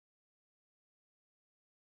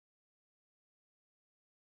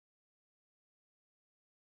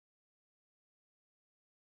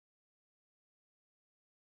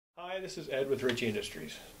Hi, this is Ed with Ritchie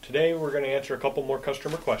Industries. Today we're going to answer a couple more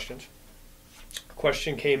customer questions. A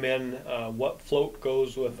question came in, what float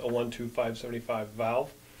goes with a 12575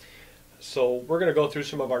 valve? So we're going to go through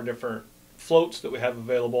some of our different floats that we have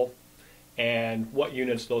available and what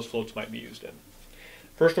units those floats might be used in.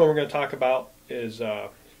 First one we're going to talk about is our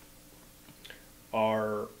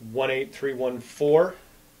 18314.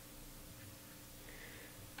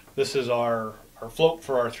 This is our float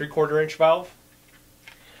for our 3/4 inch valve.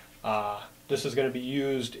 This is going to be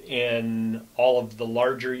used in all of the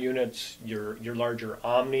larger units, your larger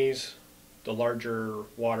Omnis, the larger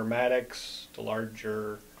Water Matics, the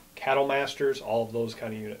larger Cattle Masters, all of those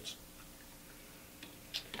kind of units.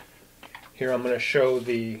 Here I'm going to show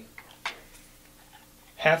the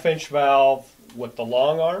 1/2 inch valve with the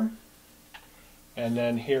long arm, and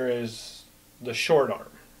then here is the short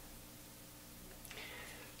arm.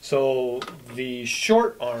 So the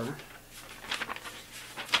short arm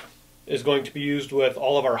is going to be used with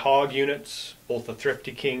all of our hog units, both the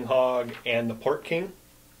Thrifty King hog and the Pork King.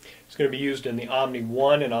 It's going to be used in the Omni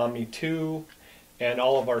 1 and Omni 2 and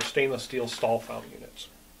all of our stainless steel stall fount units.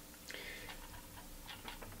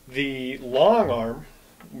 The long arm,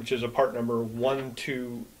 which is a part number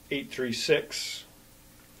 12836,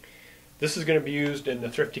 this is going to be used in the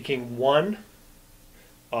Thrifty King 1,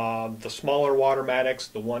 the smaller Water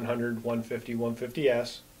Matics, the 100, 150,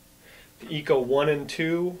 150S, the Eco 1 and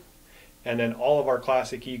 2, and then all of our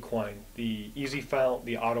classic equine, the Easy Fount,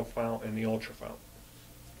 the Auto Fount, and the Ultra Fount.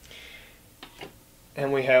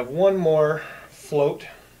 And we have one more float.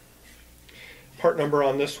 Part number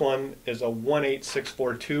on this one is a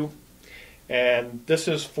 18642, and this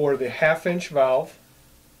is for the 1/2 inch valve.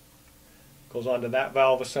 Goes onto that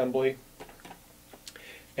valve assembly.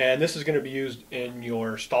 And this is going to be used in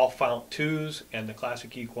your stall fount 2s and the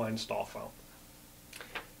classic equine stall fount.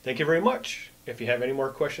 Thank you very much. If you have any more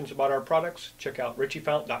questions about our products, check out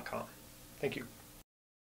ritchiefount.com. Thank you.